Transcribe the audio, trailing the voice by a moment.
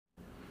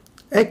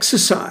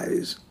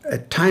Exercise, a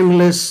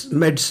timeless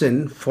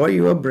medicine for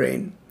your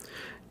brain.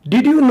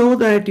 Did you know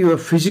that your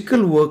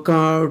physical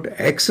workout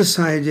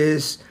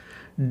exercises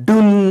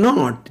do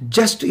not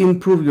just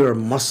improve your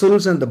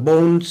muscles and the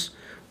bones,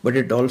 but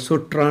it also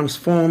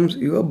transforms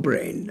your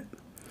brain?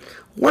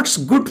 What's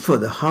good for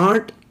the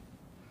heart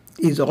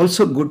is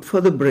also good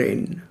for the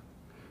brain.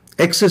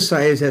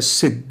 Exercise has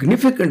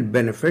significant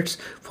benefits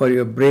for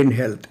your brain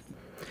health.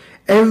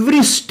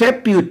 Every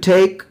step you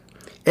take,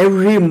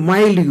 every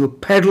mile you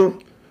pedal,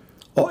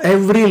 or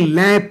every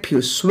lap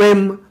you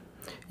swim,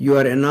 you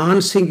are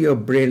enhancing your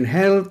brain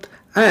health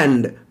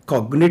and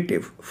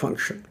cognitive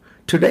function.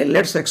 Today,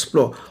 let's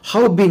explore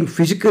how being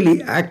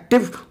physically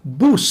active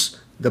boosts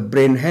the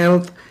brain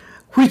health,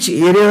 which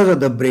areas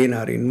of the brain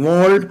are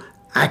involved,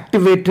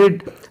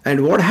 activated,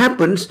 and what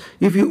happens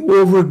if you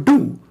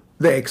overdo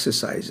the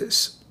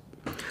exercises.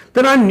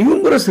 There are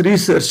numerous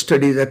research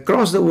studies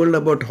across the world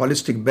about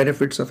holistic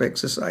benefits of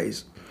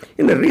exercise.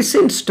 In a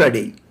recent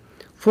study,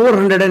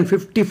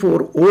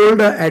 454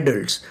 older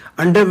adults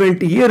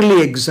underwent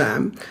yearly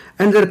exam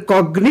and their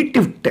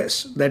cognitive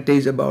tests, that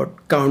is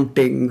about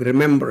counting,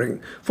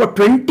 remembering, for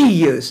 20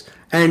 years,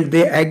 and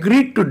they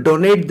agreed to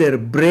donate their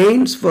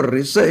brains for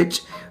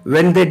research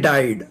when they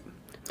died.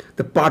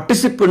 The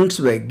participants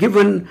were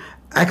given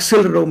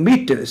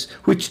accelerometers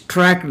which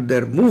tracked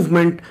their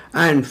movement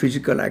and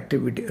physical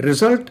activity.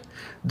 Result: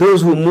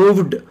 those who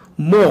moved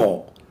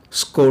more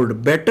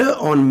scored better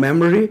on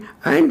memory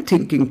and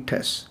thinking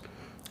tests,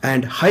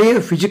 and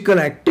higher physical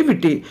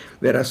activity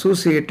were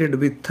associated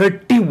with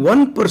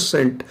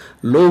 31%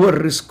 lower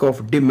risk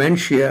of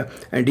dementia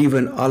and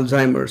even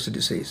Alzheimer's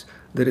disease,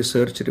 the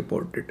research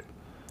reported.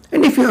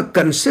 And if you are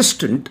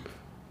consistent,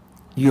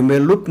 you may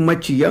look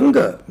much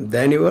younger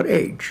than your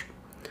age.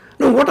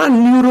 Now, what are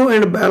neuro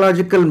and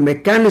biological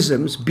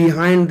mechanisms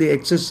behind the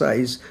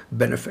exercise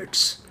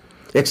benefits?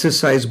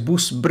 Exercise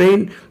boosts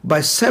brain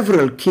by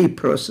several key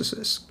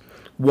processes.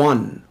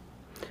 1.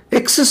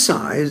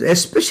 Exercise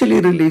especially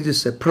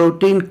releases a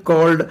protein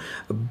called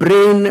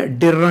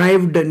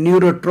brain-derived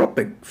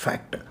neurotrophic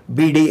factor,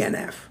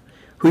 BDNF,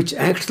 which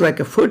acts like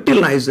a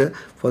fertilizer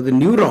for the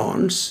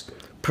neurons,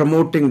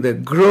 promoting the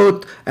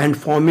growth and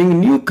forming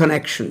new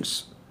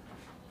connections.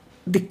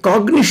 The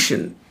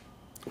cognition,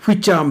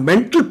 which are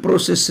mental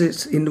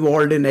processes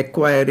involved in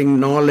acquiring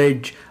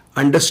knowledge,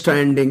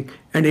 understanding,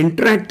 and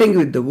interacting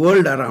with the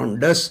world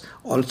around us,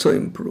 also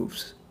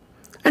improves.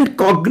 And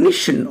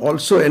cognition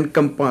also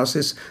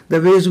encompasses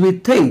the ways we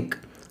think,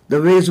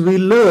 the ways we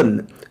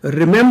learn,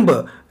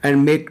 remember,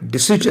 and make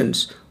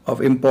decisions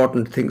of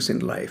important things in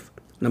life.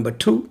 Number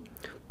 2,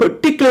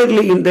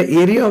 particularly in the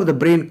area of the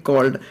brain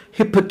called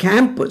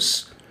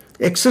hippocampus,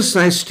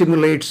 exercise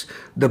stimulates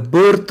the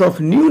birth of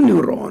new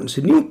neurons,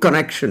 new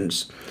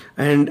connections,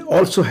 and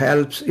also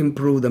helps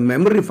improve the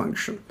memory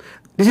function.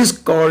 This is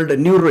called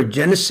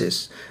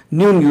neurogenesis,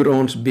 new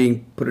neurons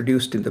being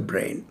produced in the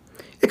brain.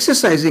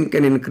 Exercising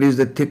can increase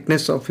the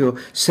thickness of your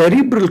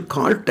cerebral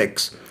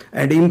cortex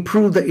and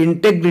improve the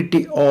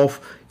integrity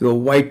of your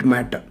white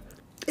matter.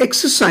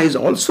 Exercise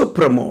also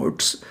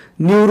promotes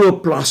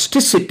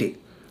neuroplasticity,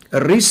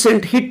 a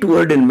recent hit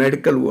word in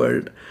medical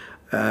world,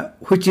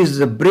 which is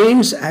the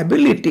brain's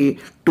ability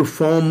to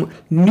form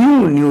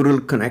new neural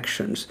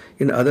connections.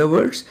 In other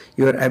words,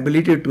 your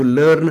ability to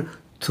learn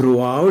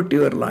throughout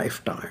your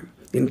lifetime,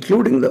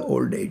 including the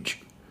old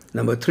age.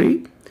 Number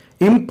 3,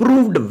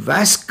 improved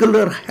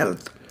vascular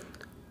health,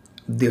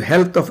 the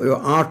health of your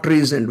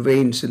arteries and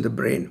veins in the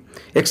brain.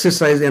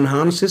 Exercise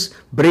enhances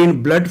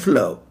brain blood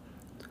flow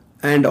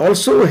and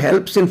also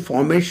helps in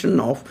formation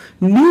of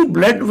new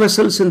blood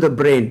vessels in the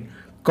brain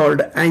called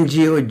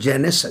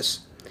angiogenesis,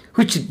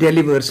 which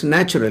delivers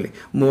naturally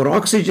more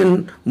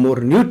oxygen,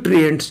 more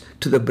nutrients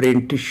to the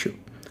brain tissue.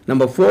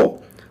 Number 4,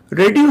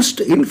 reduced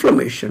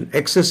inflammation.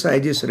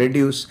 Exercises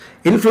reduce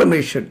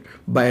inflammation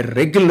by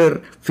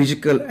regular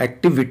physical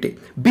activity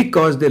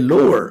because they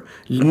lower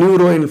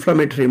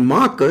neuroinflammatory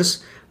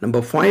markers.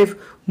 Number 5,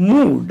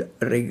 mood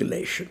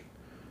regulation.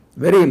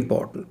 Very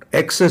important.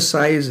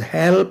 Exercise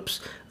helps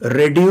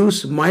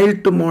reduce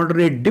mild to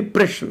moderate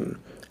depression,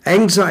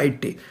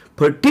 anxiety,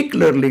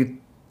 particularly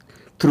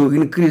through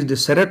increased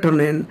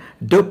serotonin,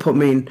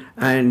 dopamine,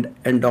 and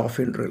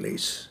endorphin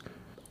release.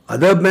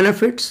 Other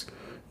benefits: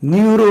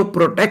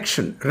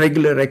 neuroprotection.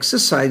 Regular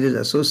exercise is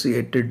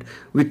associated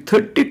with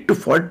 30 to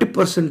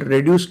 40%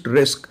 reduced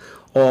risk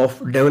of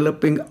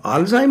developing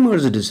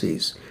Alzheimer's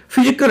disease.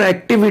 Physical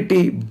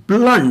activity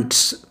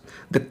blunts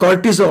the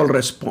cortisol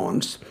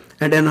response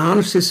and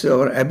enhances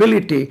our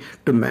ability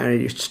to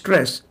manage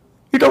stress.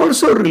 It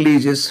also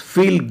releases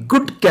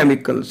feel-good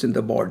chemicals in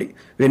the body.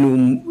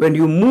 When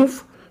you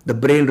move, the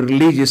brain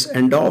releases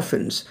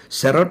endorphins,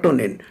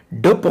 serotonin,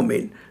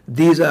 dopamine.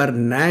 These are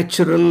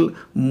natural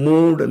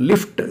mood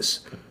lifters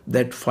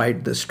that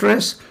fight the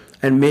stress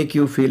and make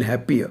you feel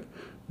happier.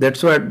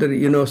 That's what,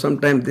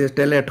 sometimes they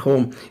tell at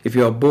home, if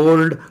you are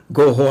bored,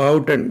 go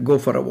out and go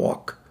for a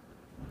walk.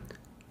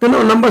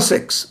 Then number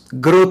 6,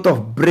 growth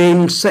of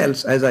brain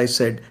cells, as I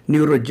said,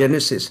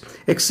 neurogenesis.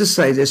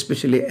 Exercise,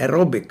 especially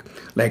aerobic,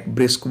 like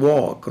brisk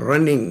walk,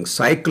 running,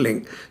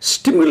 cycling,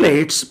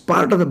 stimulates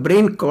part of the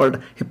brain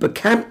called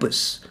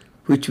hippocampus,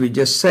 which we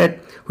just said,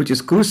 which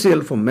is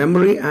crucial for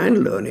memory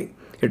and learning.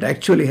 It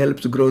actually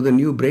helps grow the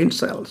new brain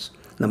cells.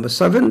 Number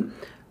 7,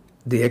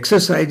 the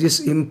exercises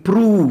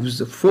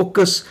improves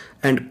focus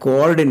and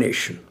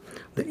coordination.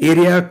 The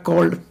area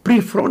called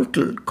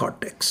prefrontal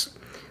cortex,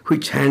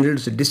 which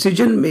handles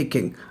decision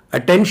making,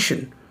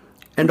 attention,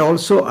 and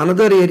also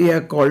another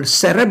area called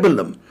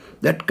cerebellum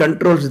that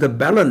controls the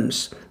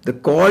balance, the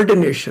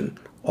coordination,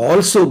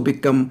 also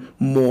become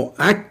more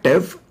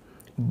active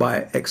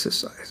by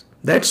exercise.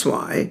 That's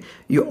why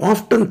you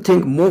often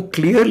think more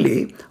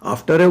clearly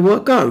after a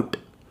workout.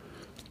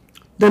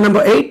 Then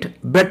number 8,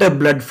 better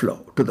blood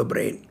flow to the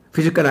brain.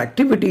 Physical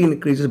activity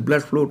increases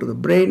blood flow to the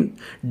brain,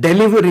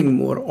 delivering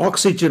more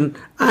oxygen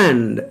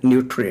and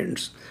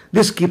nutrients.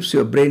 This keeps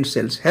your brain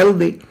cells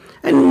healthy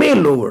and may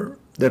lower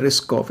the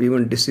risk of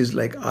even disease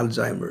like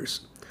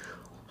Alzheimer's.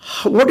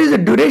 What is the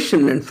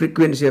duration and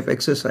frequency of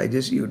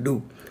exercises you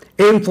do?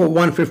 Aim for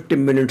 150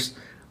 minutes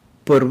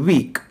per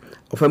week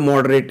of a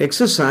moderate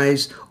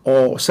exercise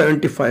or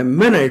 75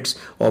 minutes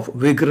of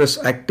vigorous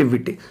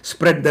activity.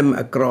 Spread them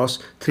across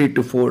 3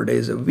 to 4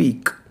 days a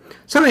week.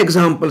 Some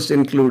examples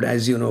include,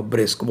 as you know,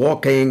 brisk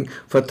walking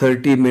for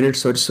 30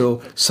 minutes or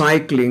so,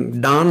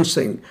 cycling,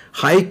 dancing,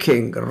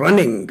 hiking,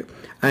 running,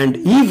 and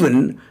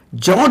even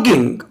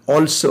jogging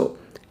also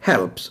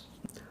helps.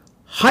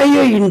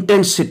 Higher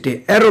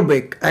intensity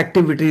aerobic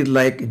activities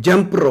like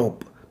jump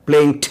rope,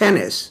 playing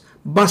tennis,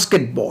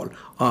 basketball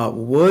are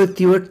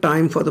worth your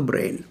time for the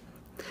brain.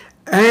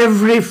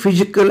 Every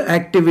physical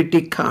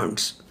activity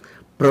counts.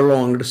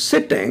 Prolonged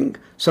sitting,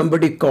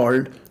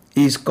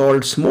 is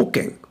called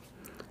smoking.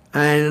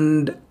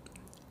 And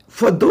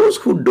for those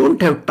who don't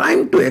have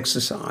time to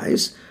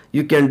exercise,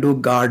 you can do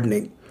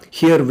gardening.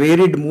 Here,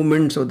 varied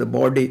movements of the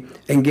body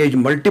engage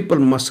multiple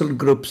muscle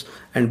groups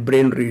and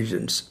brain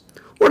regions.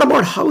 What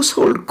about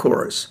household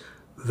chores?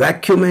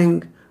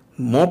 Vacuuming,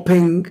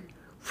 mopping,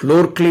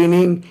 floor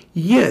cleaning?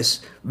 Yes,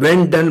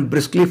 when done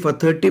briskly for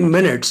 30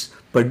 minutes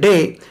per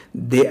day,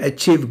 they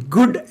achieve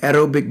good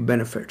aerobic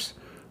benefits.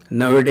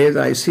 Nowadays,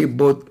 I see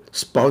both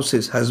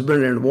spouses,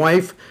 husband and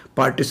wife,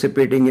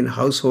 participating in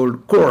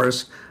household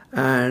chores,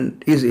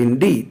 and is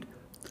indeed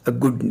a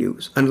good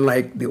news,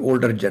 unlike the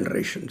older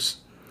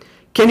generations.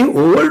 Can you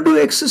overdo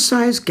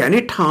exercise? Can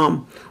it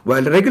harm?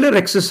 While regular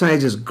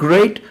exercise is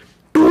great,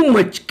 too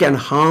much can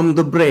harm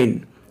the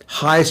brain.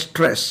 High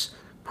stress,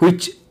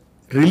 which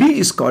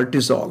releases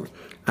cortisol,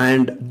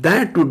 and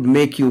that would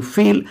make you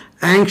feel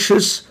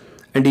anxious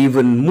and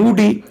even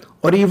moody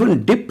or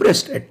even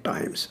depressed at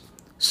times.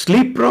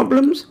 Sleep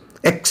problems,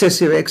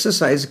 excessive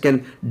exercise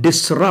can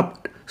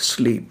disrupt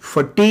sleep,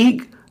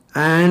 fatigue,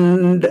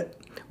 and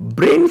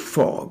brain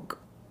fog.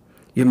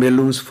 You may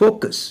lose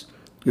focus,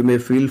 you may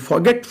feel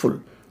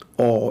forgetful,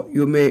 or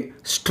you may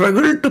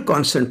struggle to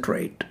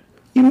concentrate.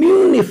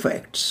 Immune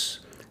effects.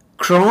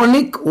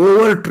 Chronic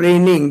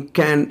overtraining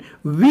can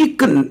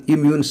weaken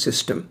immune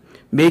system,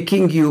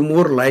 making you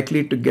more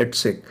likely to get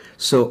sick.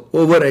 So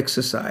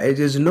overexercise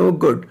is no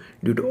good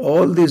due to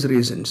all these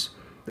reasons.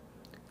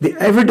 The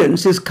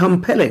evidence is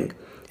compelling.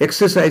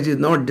 Exercise is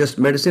not just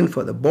medicine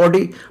for the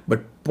body,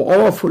 but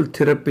powerful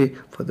therapy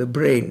for the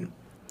brain.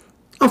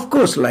 Of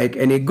course, like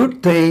any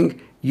good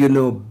thing,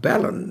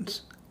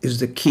 balance is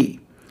the key.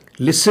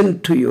 Listen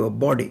to your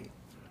body,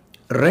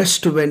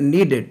 rest when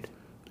needed,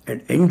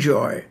 and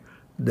enjoy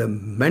the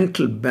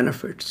mental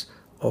benefits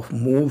of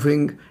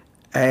moving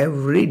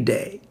every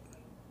day.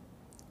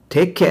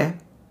 Take care.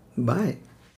 Bye.